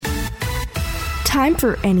Time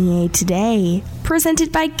for NEA Today,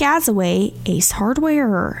 presented by Gazaway Ace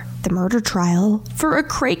Hardware. The murder trial for a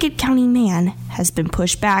Craighead County man has been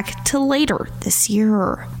pushed back to later this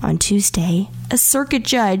year. On Tuesday, a circuit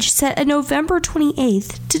judge set a November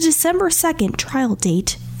 28th to December 2nd trial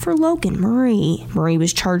date for Logan Murray. Murray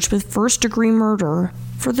was charged with first-degree murder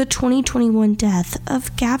for the 2021 death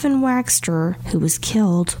of Gavin Wagster, who was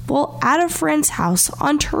killed while at a friend's house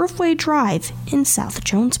on Turfway Drive in South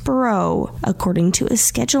Jonesboro. According to a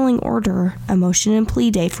scheduling order, a motion and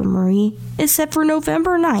plea day for Murray is set for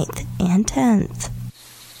November 9th and 10th.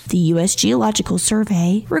 The U.S. Geological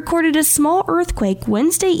Survey recorded a small earthquake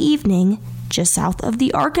Wednesday evening just south of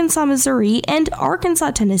the Arkansas, Missouri, and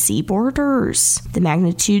Arkansas, Tennessee borders. The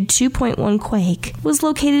magnitude 2.1 quake was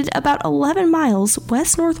located about 11 miles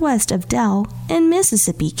west-northwest of Dell in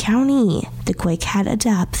Mississippi County. The quake had a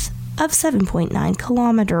depth of 7.9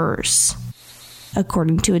 kilometers.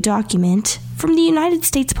 According to a document from the United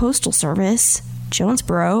States Postal Service,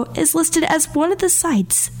 Jonesboro is listed as one of the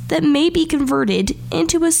sites that may be converted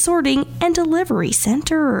into a sorting and delivery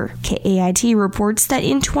center. KAIT reports that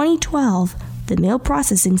in 2012, the mail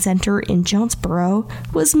processing center in Jonesboro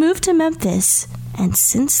was moved to Memphis, and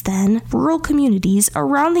since then, rural communities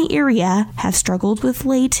around the area have struggled with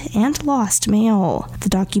late and lost mail. The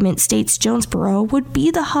document states Jonesboro would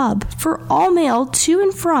be the hub for all mail to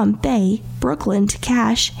and from Bay, Brookland,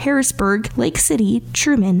 Cache, Harrisburg, Lake City,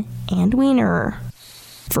 Truman, and Wiener.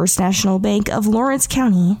 First National Bank of Lawrence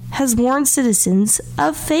County has warned citizens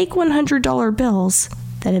of fake $100 bills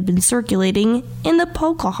that have been circulating in the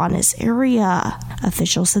Pocahontas area.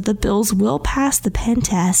 Officials said the bills will pass the pen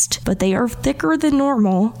test, but they are thicker than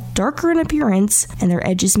normal, darker in appearance, and their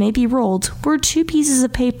edges may be rolled where two pieces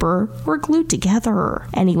of paper were glued together.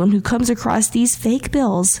 Anyone who comes across these fake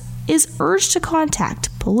bills is urged to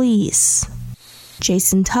contact police.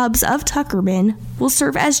 Jason Tubbs of Tuckerman will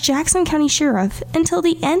serve as Jackson County Sheriff until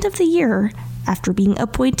the end of the year after being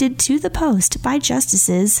appointed to the post by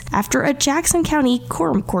justices after a Jackson County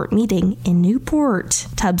quorum court meeting in Newport.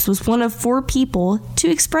 Tubbs was one of 4 people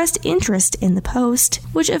to express interest in the post,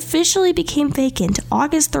 which officially became vacant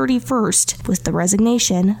August 31st with the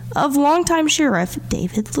resignation of longtime Sheriff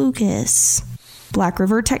David Lucas. Black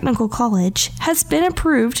River Technical College has been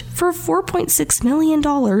approved for $4.6 million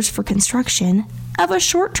for construction of a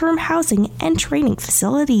short-term housing and training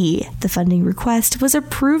facility. The funding request was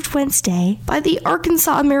approved Wednesday by the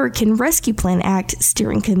Arkansas American Rescue Plan Act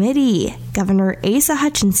Steering Committee. Governor Asa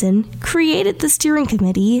Hutchinson created the steering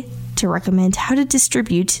committee to recommend how to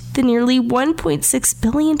distribute the nearly $1.6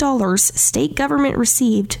 billion state government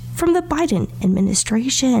received from the Biden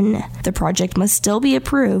administration. The project must still be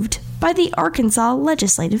approved by the Arkansas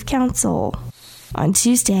Legislative Council. On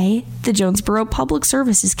Tuesday, the Jonesboro Public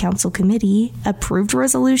Services Council Committee approved a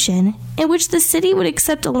resolution in which the city would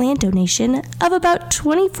accept a land donation of about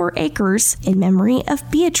 24 acres in memory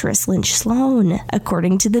of Beatrice Lynch Sloan.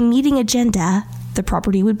 According to the meeting agenda, the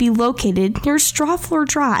property would be located near Strawfloor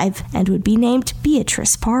Drive and would be named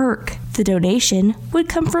Beatrice Park. The donation would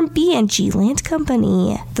come from B&G Land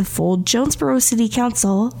Company. The full Jonesboro City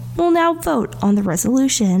Council will now vote on the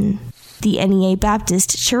resolution. The NEA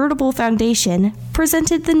Baptist Charitable Foundation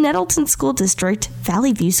presented the Nettleton School District,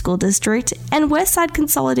 Valley View School District, and Westside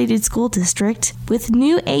Consolidated School District with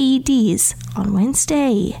new AEDs on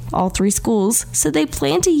Wednesday. All 3 schools said they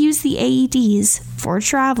plan to use the AEDs for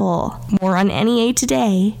travel. More on NEA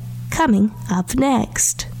Today, coming up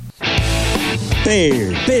next.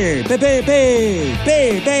 Baird.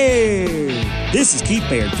 This is Keith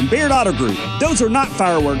Baird from Baird Auto Group. Those are not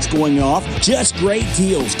fireworks going off, just great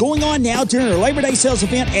deals going on now during our Labor Day sales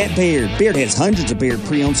event at Baird. Baird has hundreds of Baird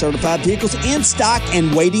pre-owned certified vehicles in stock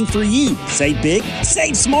and waiting for you. Save big,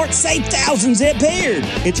 save smart, save thousands at Baird.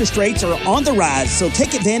 Interest rates are on the rise, so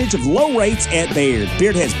take advantage of low rates at Baird.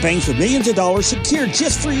 Baird has banks with millions of dollars secured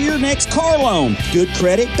just for your next car loan. Good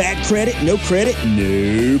credit, bad credit, no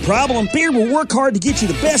problem. Baird will work hard to get you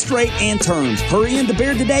the best rate and terms. Hurry into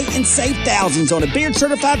Baird today and save thousands on a Baird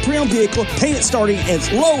certified pre-owned vehicle, payment starting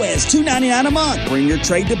as low as $299 a month. Bring your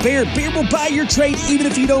trade to Baird. Baird will buy your trade even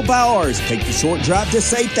if you don't buy ours. Take the short drive to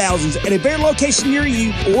save thousands at a Baird location near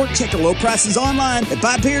you, or check our low prices online at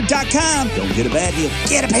buybaird.com. Don't get a bad deal,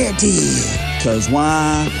 get a Baird deal. Because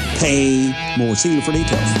why pay more? See you for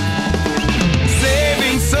details.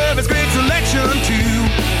 Saving service, great selection too.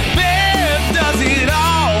 Baird does it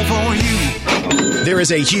all for you. There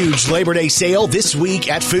is a huge Labor Day sale this week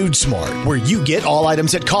at Food Smart, where you get all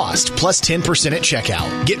items at cost, plus 10% at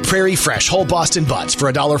checkout. Get Prairie Fresh whole Boston butts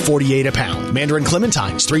for $1.48 a pound. Mandarin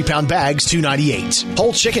clementines, 3-pound bags, $2.98.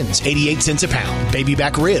 Whole chickens, 88 cents a pound. Baby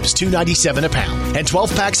back ribs, $2.97 a pound. And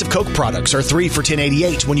 12 packs of Coke products are 3 for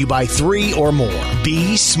 $10.88 when you buy 3 or more.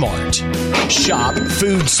 Be smart. Shop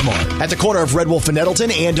Food Smart at the corner of Red Wolf and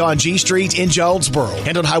Nettleton and on G Street in Jonesboro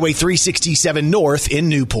and on Highway 367 North in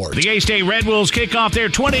Newport. The A-State Red Wolves kick off their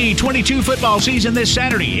 2022 football season this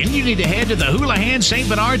Saturday, and you need to head to the Houlihan St.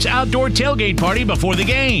 Bernard's Outdoor Tailgate Party before the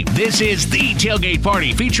game. This is the tailgate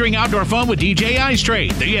party featuring outdoor fun with DJ Ice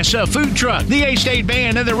Trade, the ESF Food Truck, the A-State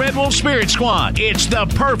Band, and the Red Wolf Spirit Squad. It's the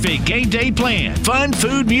perfect game day plan. Fun,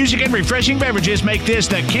 food, music, and refreshing beverages make this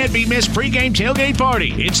the can't-be-missed pregame tailgate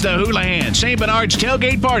party. It's the Houlihan St. Bernard's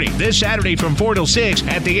Tailgate Party this Saturday from 4 till 6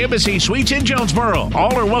 at the Embassy Suites in Jonesboro.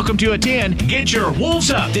 All are welcome to attend. Get your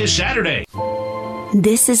wolves up this Saturday.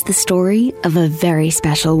 This is the story of a very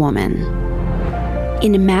special woman.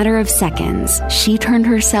 In a matter of seconds, she turned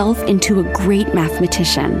herself into a great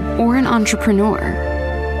mathematician or an entrepreneur.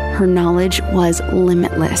 Her knowledge was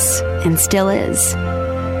limitless and still is.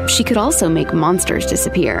 She could also make monsters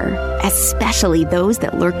disappear, especially those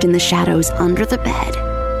that lurked in the shadows under the bed.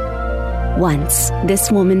 Once, this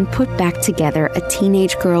woman put back together a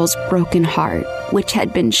teenage girl's broken heart, which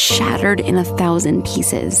had been shattered in 1,000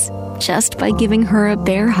 pieces, just by giving her a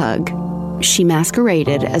bear hug. She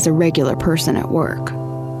masqueraded as a regular person at work,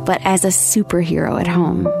 but as a superhero at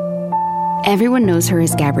home. Everyone knows her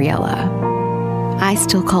as Gabriella. I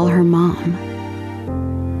still call her Mom.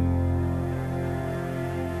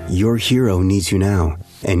 Your hero needs you now,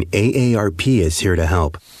 and AARP is here to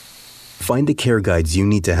help. Find the care guides you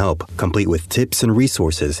need to help, complete with tips and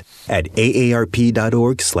resources at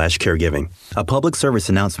aarp.org/caregiving. A public service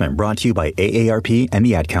announcement brought to you by AARP and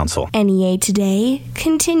the Ad Council. NEA Today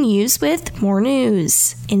continues with more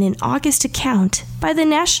news. In an August account by the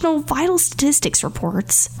National Vital Statistics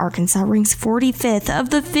Reports, Arkansas ranks 45th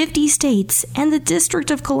of the 50 states and the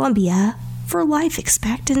District of Columbia for life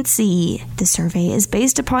expectancy. The survey is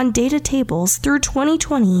based upon data tables through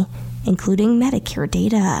 2020, including Medicare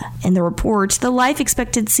data. In the report, the life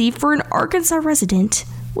expectancy for an Arkansas resident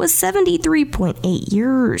was 73.8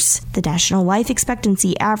 years. The national life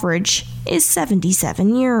expectancy average is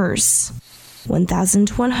 77 years.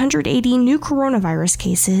 1,180 new coronavirus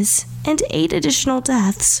cases and 8 additional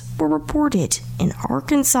deaths were reported in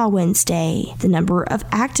Arkansas Wednesday. The number of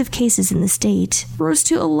active cases in the state rose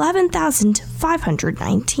to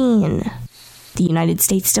 11,519. The United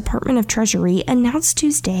States Department of Treasury announced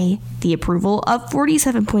Tuesday the approval of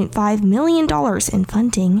 $47.5 million in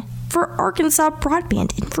funding for Arkansas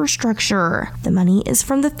broadband infrastructure. The money is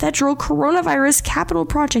from the Federal Coronavirus Capital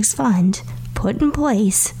Projects Fund, put in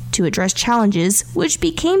place to address challenges which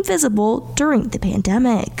became visible during the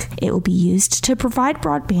pandemic. It will be used to provide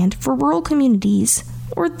broadband for rural communities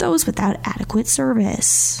or those without adequate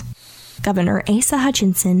service. Governor Asa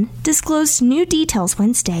Hutchinson disclosed new details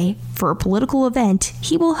Wednesday for a political event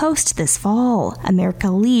he will host this fall.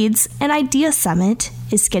 America Leads, an Idea Summit,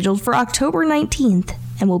 is scheduled for October 19th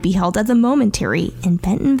and will be held at the Momentary in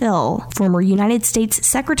Bentonville. Former United States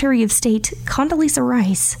Secretary of State Condoleezza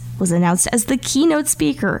Rice was announced as the keynote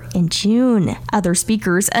speaker in June. Other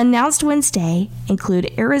speakers announced Wednesday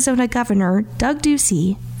include Arizona Governor Doug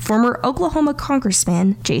Ducey, former Oklahoma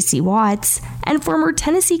Congressman J.C. Watts, and former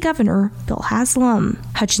Tennessee Governor Bill Haslam.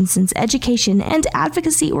 Hutchinson's education and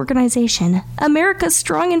advocacy organization, America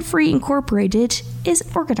Strong and Free Incorporated, is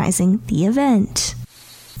organizing the event.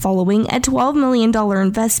 Following a $12 million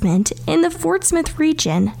investment in the Fort Smith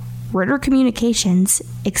region, Ritter Communications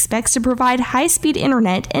expects to provide high-speed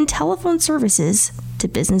internet and telephone services to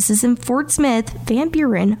businesses in Fort Smith, Van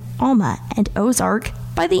Buren, Alma, and Ozark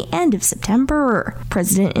by the end of September.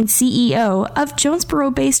 President and CEO of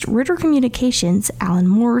Jonesboro-based Ritter Communications, Alan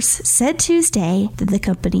Morse, said Tuesday that the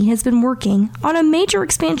company has been working on a major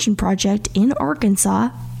expansion project in Arkansas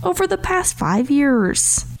over the past 5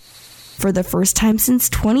 years. For the first time since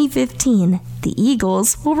 2015, the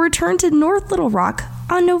Eagles will return to North Little Rock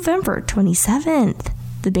on November 27th.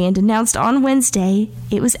 The band announced on Wednesday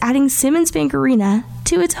it was adding Simmons Bank Arena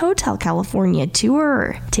to its Hotel California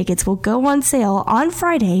tour. Tickets will go on sale on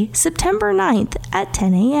Friday, September 9th at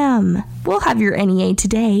 10 a.m. We'll have your NEA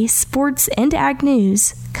Today, sports, and ag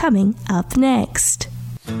news coming up next.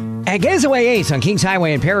 At Gazaway Ace on Kings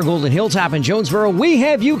Highway in Paragould and Hilltop in Jonesboro, we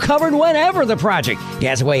have you covered whenever the project.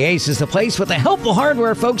 Gazaway Ace is the place with the helpful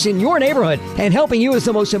hardware folks in your neighborhood, and helping you is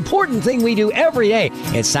the most important thing we do every day.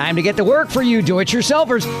 It's time to get to work for you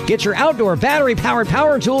do-it-yourselfers. Get your outdoor battery-powered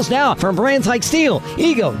power tools now from brands like Stihl,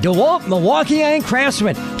 Ego, DeWalt, Milwaukee, and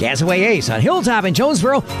Craftsman. Gazaway Ace on Hilltop in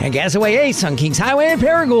Jonesboro and Gazaway Ace on Kings Highway in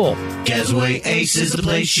Paragould. Gazaway Ace is the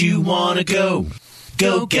place you want to go.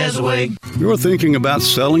 Go Gazaway. You're thinking about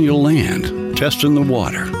selling your land, testing the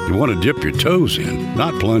water. You want to dip your toes in,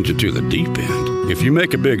 not plunge into the deep end. If you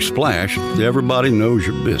make a big splash, everybody knows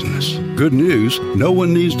your business. Good news, no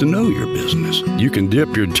one needs to know your business. You can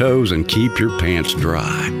dip your toes and keep your pants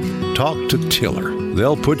dry. Talk to Tiller.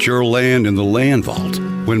 They'll put your land in the land vault.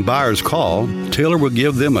 When buyers call, Tiller will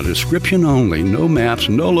give them a description only, no maps,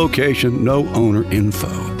 no location, no owner info.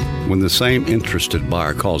 When the same interested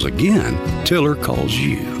buyer calls again, Tiller calls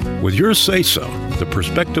you. With your say-so, the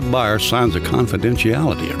prospective buyer signs a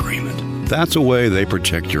confidentiality agreement. That's a way they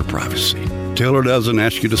protect your privacy. Tiller doesn't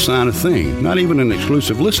ask you to sign a thing, not even an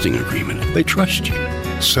exclusive listing agreement. They trust you.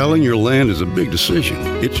 Selling your land is a big decision.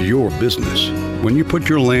 It's your business. When you put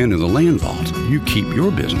your land in the land vault, you keep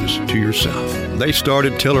your business to yourself. They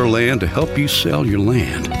started Tiller Land to help you sell your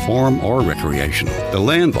land, farm or recreational. The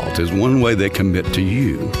Land Vault is one way they commit to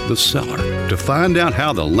you, the seller. To find out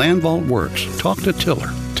how the Land Vault works, talk to Tiller,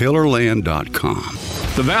 tillerland.com.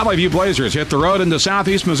 The Valley View Blazers hit the road into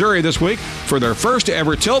southeast Missouri this week for their first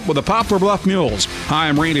ever tilt with the Poplar Bluff Mules. Hi,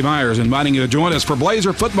 I'm Randy Myers, inviting you to join us for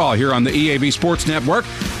Blazer football here on the EAB Sports Network.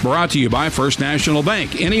 Brought to you by First National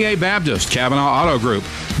Bank, NEA Baptist, Kavanaugh Auto Group,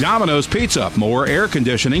 Domino's Pizza, Moore Air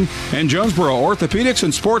Conditioning, and Jonesboro Orthopedics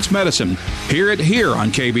and Sports Medicine. Hear it here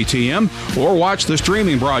on KBTM or watch the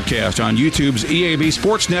streaming broadcast on YouTube's EAB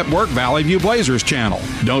Sports Network Valley View Blazers channel.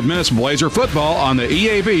 Don't miss Blazer football on the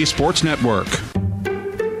EAB Sports Network.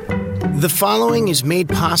 The following is made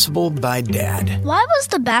possible by Dad. Why was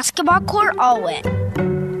the basketball court all wet?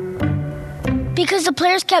 Because the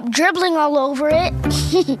players kept dribbling all over it.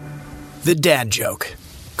 The dad joke.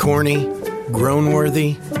 Corny,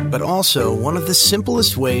 groan-worthy, but also one of the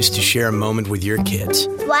simplest ways to share a moment with your kids.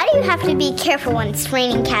 Why do you have to be careful when it's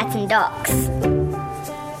raining cats and dogs?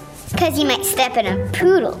 Because you might step in a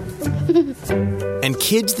poodle. And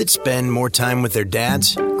kids that spend more time with their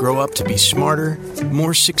dads grow up to be smarter,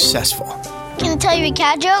 more successful. Can I tell you a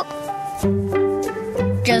cat joke?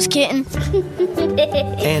 Just kidding.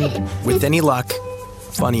 And, with any luck,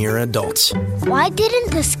 funnier adults. Why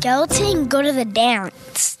didn't the skeleton go to the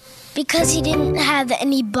dance? Because he didn't have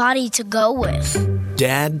anybody to go with.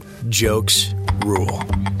 Dad jokes rule.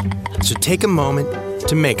 So take a moment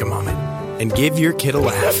to make a moment and give your kid a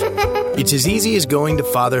laugh. It's as easy as going to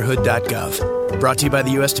fatherhood.gov. Brought to you by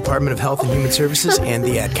the U.S. Department of Health and Human Services and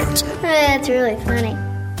the Ad Council. That's really funny.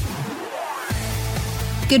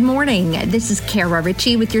 Good morning. This is Kara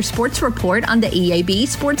Ritchie with your sports report on the EAB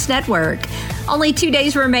Sports Network. Only 2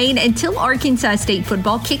 days remain until Arkansas State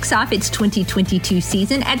football kicks off its 2022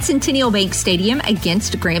 season at Centennial Bank Stadium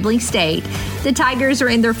against Grambling State. The Tigers are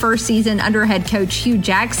in their first season under head coach Hugh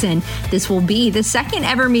Jackson. This will be the second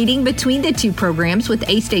ever meeting between the two programs, with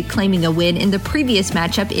A-State claiming a win in the previous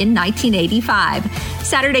matchup in 1985.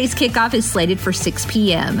 Saturday's kickoff is slated for 6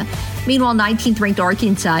 p.m. Meanwhile, 19th ranked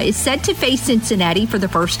Arkansas is set to face Cincinnati for the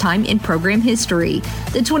first time in program history.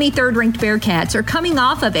 The 23rd ranked Bearcats are coming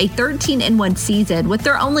off of a 13-1 season, with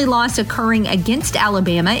their only loss occurring against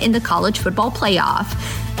Alabama in the college football playoff.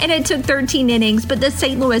 And it took 13 innings, but the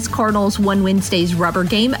St. Louis Cardinals won Wednesday's rubber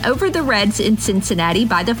game over the Reds in Cincinnati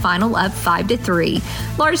by the final of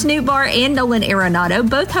 5-3. Lars Nootbaar and Nolan Arenado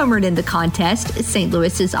both homered in the contest. St.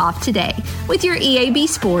 Louis is off today. With your EAB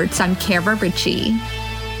Sports, I'm Kara Ritchie.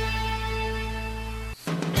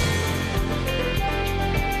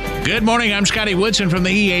 Good morning, I'm Scotty Woodson from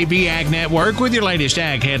the EAB Ag Network with your latest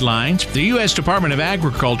ag headlines. The U.S. Department of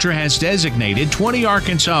Agriculture has designated 20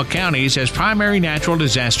 Arkansas counties as primary natural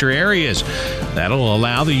disaster areas. That'll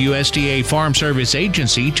allow the USDA Farm Service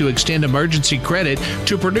Agency to extend emergency credit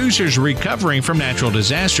to producers recovering from natural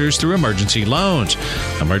disasters through emergency loans.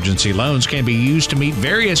 Emergency loans can be used to meet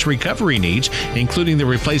various recovery needs, including the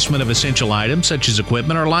replacement of essential items such as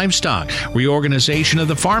equipment or livestock, reorganization of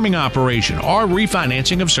the farming operation, or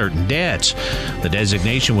refinancing of certain debts. The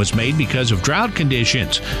designation was made because of drought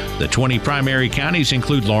conditions. The 20 primary counties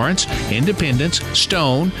include Lawrence, Independence,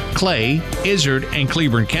 Stone, Clay, Izard, and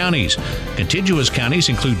Cleburne counties. Contiguous counties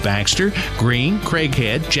include Baxter, Greene,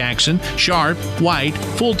 Craighead, Jackson, Sharp, White,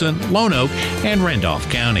 Fulton, Lone Oak, and Randolph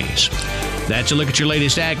counties. That's a look at your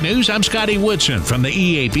latest ag news. I'm Scotty Woodson from the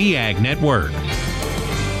EAB Ag Network.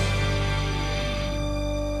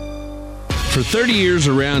 For 30 years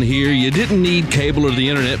around here, you didn't need cable or the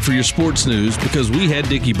internet for your sports news because we had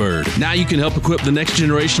Dickie Bird. Now you can help equip the next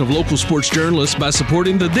generation of local sports journalists by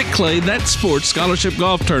supporting the Dick Clay That Sports Scholarship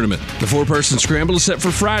Golf Tournament. The 4-person scramble is set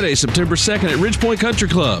for Friday, September 2nd at Ridgepoint Country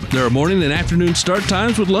Club. There are morning and afternoon start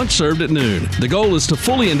times with lunch served at noon. The goal is to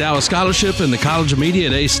fully endow a scholarship in the College of Media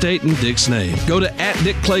at A-State in Dick's name. Go to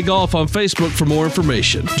 @DickClayGolf on Facebook for more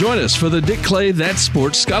information. Join us for the Dick Clay That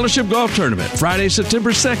Sports Scholarship Golf Tournament, Friday,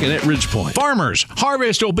 September 2nd at Ridgepoint. Farmers,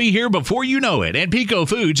 harvest will be here before you know it, and Pico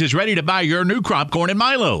Foods is ready to buy your new crop corn and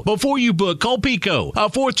milo. Before you book, call Pico, a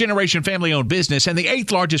 4th-generation family-owned business and the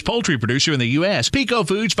 8th-largest poultry producer in the U.S. Pico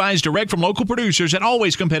Foods buys direct from local producers at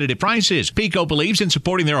always competitive prices. Pico believes in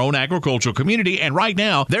supporting their own agricultural community, and right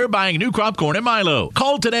now, they're buying new crop corn and milo.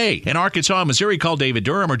 Call today. In Arkansas and Missouri, call David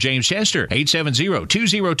Durham or James Chester,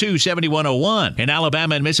 870-202-7101. In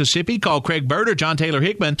Alabama and Mississippi, call Craig Bird or John Taylor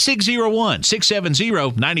Hickman,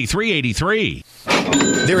 601-670-9383.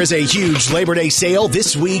 There is a huge Labor Day sale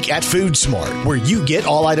this week at Food Smart, where you get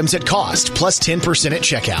all items at cost, plus 10% at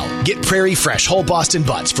checkout. Get Prairie Fresh whole Boston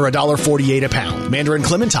butts for $1.48 a pound. Mandarin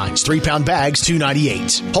clementines, 3-pound bags,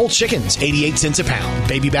 $2.98. Whole chickens, 88 cents a pound.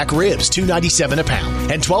 Baby back ribs, $2.97 a pound.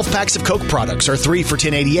 And 12 packs of Coke products are 3 for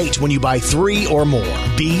 $10.88 when you buy 3 or more.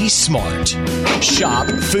 Be smart. Shop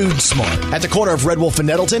Food Smart at the corner of Red Wolf and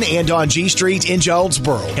Nettleton and on G Street in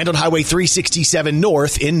Jonesboro and on Highway 367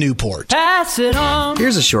 North in Newport. Pass it on.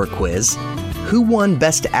 Here's a short quiz. Who won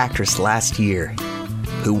Best Actress last year?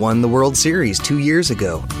 Who won the World Series 2 years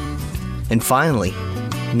ago? And finally,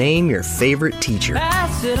 name your favorite teacher.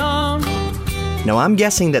 Pass it on. Now, I'm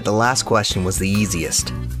guessing that the last question was the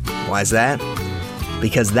easiest. Why is that?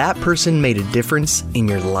 Because that person made a difference in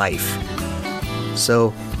your life.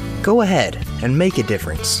 So, go ahead and make a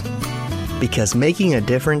difference. Because making a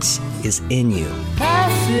difference is in you.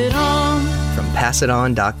 Pass it on. From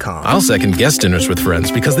PassItOn.com. I'll second guest dinners with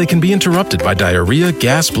friends because they can be interrupted by diarrhea,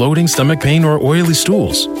 gas, bloating, stomach pain, or oily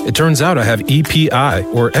stools. It turns out I have EPI,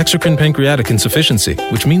 or exocrine pancreatic insufficiency,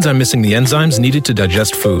 which means I'm missing the enzymes needed to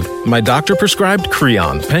digest food. My doctor prescribed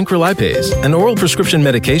Creon, pancrelipase, an oral prescription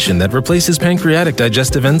medication that replaces pancreatic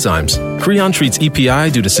digestive enzymes. Creon treats EPI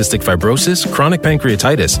due to cystic fibrosis, chronic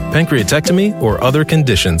pancreatitis, pancreatectomy, or other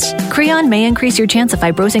conditions. Creon may increase your chance of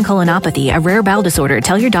fibrosing colonopathy, a rare bowel disorder.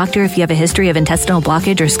 Tell your doctor if you have a history of intestinal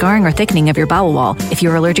blockage or scarring or thickening of your bowel wall, if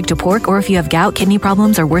you're allergic to pork, or if you have gout, kidney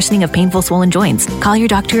problems, or worsening of painful swollen joints. Call your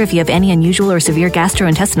doctor if you have any unusual or severe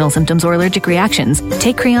gastrointestinal symptoms or allergic reactions.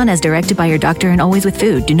 Take Creon as directed by your doctor and always with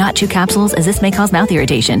food. Do not chew capsules, as this may cause mouth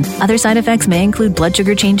irritation. Other side effects may include blood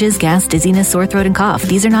sugar changes, gas, dizziness, sore throat, and cough.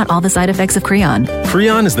 These are not all the side effects of Creon.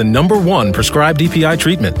 Creon is the #1 prescribed EPI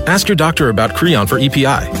treatment. Ask your doctor about Creon for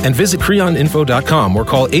EPI and visit creoninfo.com or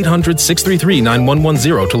call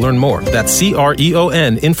 800-633-9110 to learn more. That's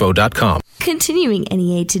CREONinfo.com. Continuing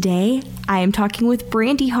NEA Today, I am talking with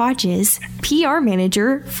Brandy Hodges, PR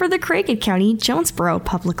Manager for the Craighead County Jonesboro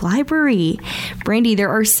Public Library. Brandy, there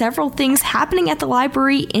are several things happening at the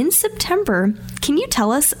library in September. Can you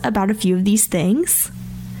tell us about a few of these things?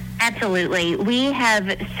 Absolutely. We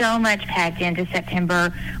have so much packed into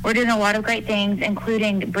September. We're doing a lot of great things,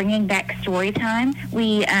 including bringing back story time.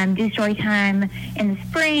 We do story time in the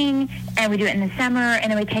spring, and we do it in the summer,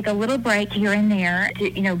 and then we take a little break here and there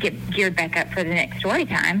to, get geared back up for the next story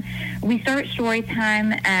time. We start story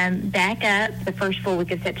time back up the first full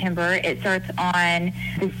week of September. It starts on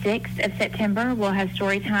the 6th of September. We'll have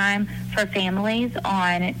story time for families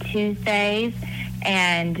on Tuesdays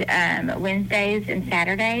and Wednesdays and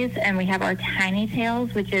Saturdays, and we have our Tiny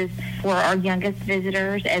Tales, which is for our youngest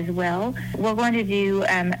visitors as well. We're going to do,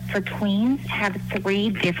 for tweens, have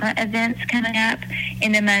 3 different events coming up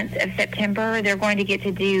in the month of September. They're going to get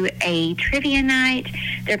to do a trivia night.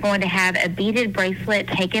 They're going to have a beaded bracelet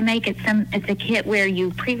take and make. It's a kit where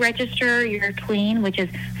you pre-register your tween, which is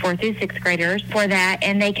 4th through 6th graders, for that,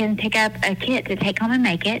 and they can pick up a kit to take home and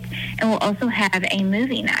make it. And we'll also have a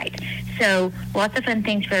movie night. So lots of fun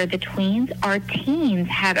things for the tweens. Our teens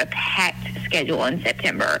have a packed schedule in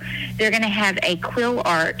September. They're going to have a quill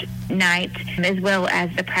art night as well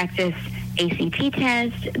as the practice ACT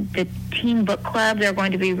test. The teen book club, they're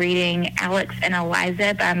going to be reading Alex and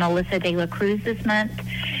Eliza by Melissa De La Cruz this month.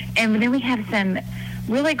 And then we have some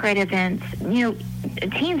really great events.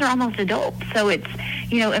 Teens are almost adults, so it's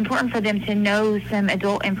important for them to know some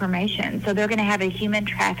adult information. So they're going to have a human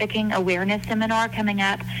trafficking awareness seminar coming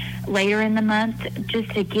up later in the month, just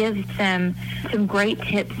to give some great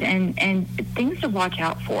tips and things to watch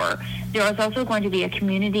out for. There is also going to be a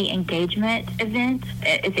community engagement event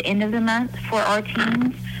at the end of the month for our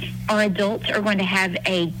teens. Our adults are going to have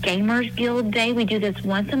a Gamers Guild Day. We do this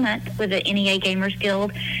once a month with the NEA Gamers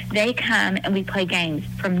Guild. They come and we play games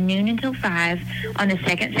from noon until 5 on the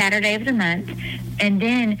second Saturday of the month, and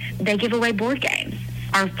then they give away board games.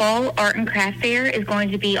 Our Fall Art and Craft Fair is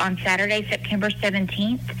going to be on Saturday, September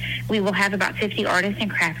 17th. We will have about 50 artists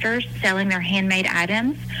and crafters selling their handmade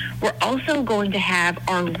items. We're also going to have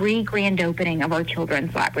our grand opening of our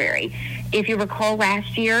children's library. If you recall,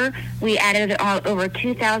 last year, we added over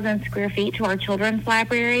 2,000 square feet to our children's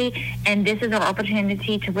library, and this is our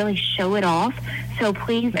opportunity to really show it off. So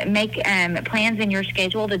please make plans in your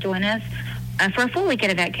schedule to join us for a full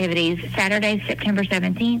weekend of activities, Saturday, September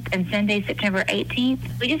 17th and Sunday, September 18th.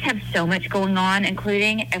 We just have so much going on,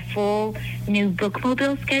 including a full new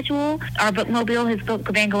bookmobile schedule. Our bookmobile has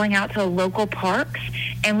been going out to local parks,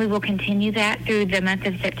 and we will continue that through the month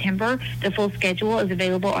of September. The full schedule is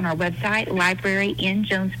available on our website,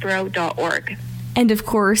 libraryinjonesboro.org. And of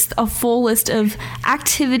course, a full list of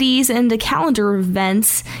activities and the calendar of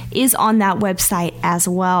events is on that website as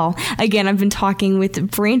well. Again, I've been talking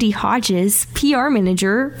with Brandy Hodges, PR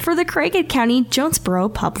Manager for the Craighead County Jonesboro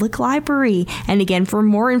Public Library. And again, for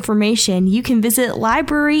more information, you can visit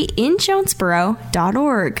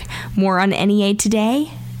libraryinjonesboro.org. More on NEA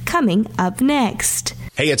Today, coming up next.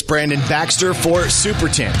 Hey, it's Brandon Baxter for Super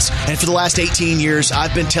Tents. And for the last 18 years,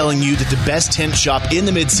 I've been telling you that the best tent shop in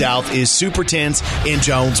the Mid-South is Super Tents in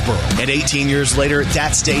Jonesboro. And 18 years later,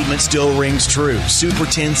 that statement still rings true. Super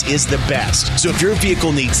Tents is the best. So if your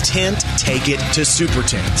vehicle needs tent, take it to Super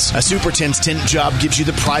Tents. A Super Tents tent job gives you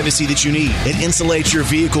the privacy that you need. It insulates your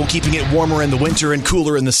vehicle, keeping it warmer in the winter and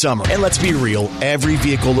cooler in the summer. And let's be real, every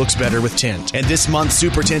vehicle looks better with tent. And this month,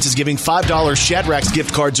 Super Tents is giving $5 Shadrack's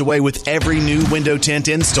gift cards away with every new window tent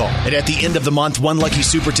install. And at the end of the month, one lucky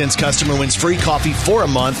Super Tents customer wins free coffee for a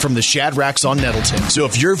month from the Shadrack's on Nettleton. So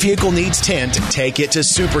if your vehicle needs tent, take it to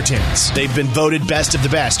Super Tents. They've been voted best of the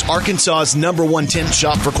best, Arkansas's #1 tent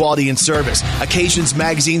shop for quality and service, Occasions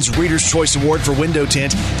Magazine's Reader's Choice Award for window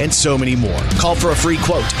tent, and so many more. Call for a free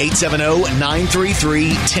quote,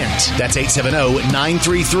 870-933-TENT. That's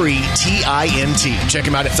 870-933-TINT. Check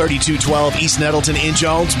them out at 3212 East Nettleton in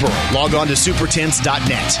Jonesboro. Log on to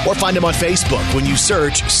supertents.net or find them on Facebook when you search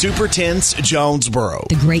Super Tents Jonesboro.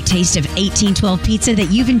 The great taste of 1812 pizza that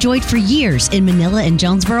you've enjoyed for years in Manila and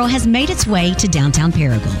Jonesboro has made its way to downtown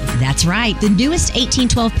Paragould. That's right. The newest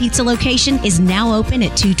 1812 pizza location is now open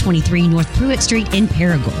at 223 North Pruitt Street in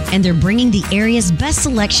Paragould, and they're bringing the area's best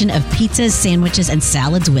selection of pizzas, sandwiches, and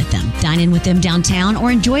salads with them. Dine in with them downtown or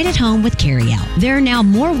enjoy it at home with carryout. There are now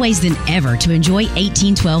more ways than ever to enjoy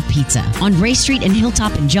 1812 pizza on Ray Street and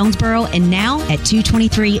Hilltop in Jonesboro, and now at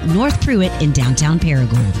 223 North Pruitt in downtown Paragould.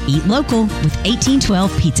 Eat local with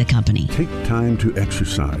 1812 Pizza Company. Take time to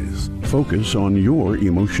exercise. Focus on your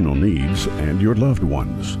emotional needs and your loved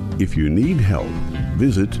ones. If you need help,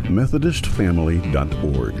 visit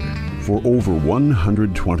MethodistFamily.org. For over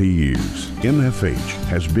 120 years, MFH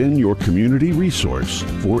has been your community resource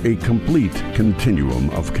for a complete continuum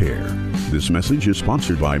of care. This message is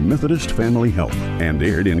sponsored by Methodist Family Health and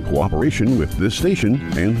aired in cooperation with this station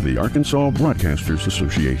and the Arkansas Broadcasters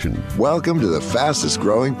Association. Welcome to the fastest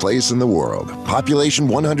growing place in the world. Population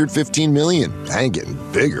 115 million and getting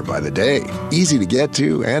bigger by the day. Easy to get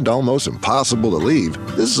to and almost impossible to leave.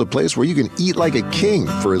 This is a place where you can eat like a king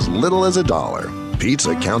for as little as $1.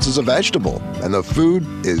 Pizza counts as a vegetable, and the food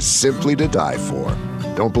is simply to die for.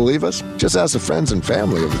 Don't believe us? Just ask the friends and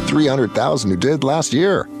family of the 300,000 who did last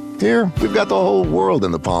year. Here, we've got the whole world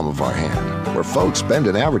in the palm of our hand, where folks spend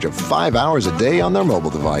an average of 5 hours a day on their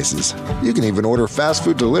mobile devices. You can even order fast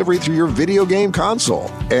food delivery through your video game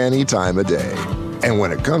console any time of day. And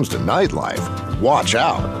when it comes to nightlife, watch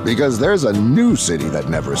out, because there's a new city that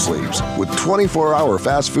never sleeps. With 24-hour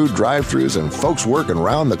fast food drive-thrus and folks working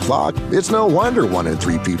round the clock, it's no wonder 1 in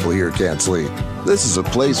 3 people here can't sleep. This is a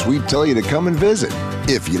place we'd tell you to come and visit,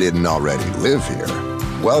 if you didn't already live here.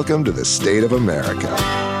 Welcome to the state of America.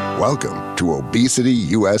 Welcome to Obesity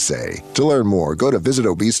USA. To learn more, go to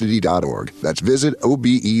visitobesity.org. That's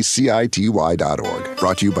visitobecity.org.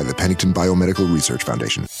 Brought to you by the Pennington Biomedical Research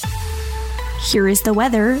Foundation. Here is the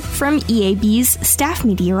weather from EAB's staff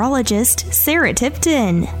meteorologist, Sarah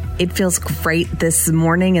Tipton. It feels great this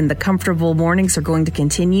morning, and the comfortable mornings are going to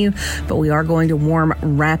continue, but we are going to warm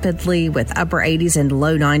rapidly with upper 80s and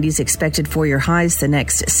low 90s expected for your highs the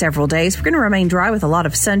next several days. We're going to remain dry with a lot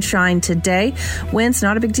of sunshine today. Winds,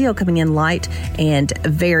 not a big deal, coming in light and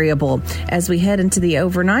variable. As we head into the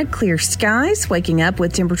overnight, clear skies, waking up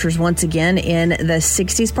with temperatures once again in the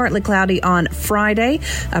 60s, partly cloudy on Friday.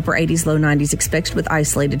 Upper 80s, low 90s expected with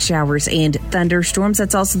isolated showers and thunderstorms.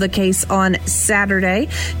 That's also the case on Saturday.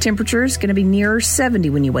 Temperatures going to be near 70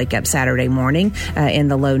 when you wake up Saturday morning, in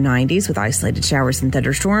the low 90s with isolated showers and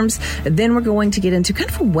thunderstorms. Then we're going to get into kind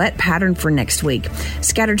of a wet pattern for next week.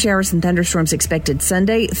 Scattered showers and thunderstorms expected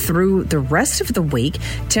Sunday through the rest of the week.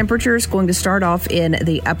 Temperatures going to start off in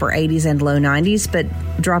the upper 80s and low 90s, but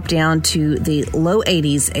drop down to the low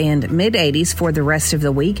 80s and mid 80s for the rest of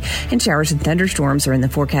the week. And showers and thunderstorms are in the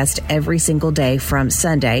forecast every single day from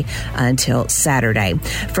Sunday until Saturday.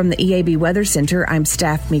 From the EAB Weather Center, I'm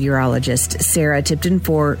staff meteorologist Sarah Tipton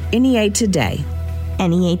for NEA Today.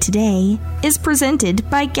 NEA Today is presented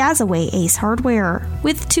by Gazaway Ace Hardware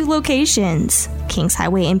with 2 locations, Kings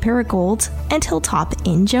Highway in Paragould and Hilltop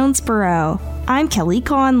in Jonesboro. I'm Kelly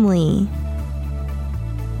Conley.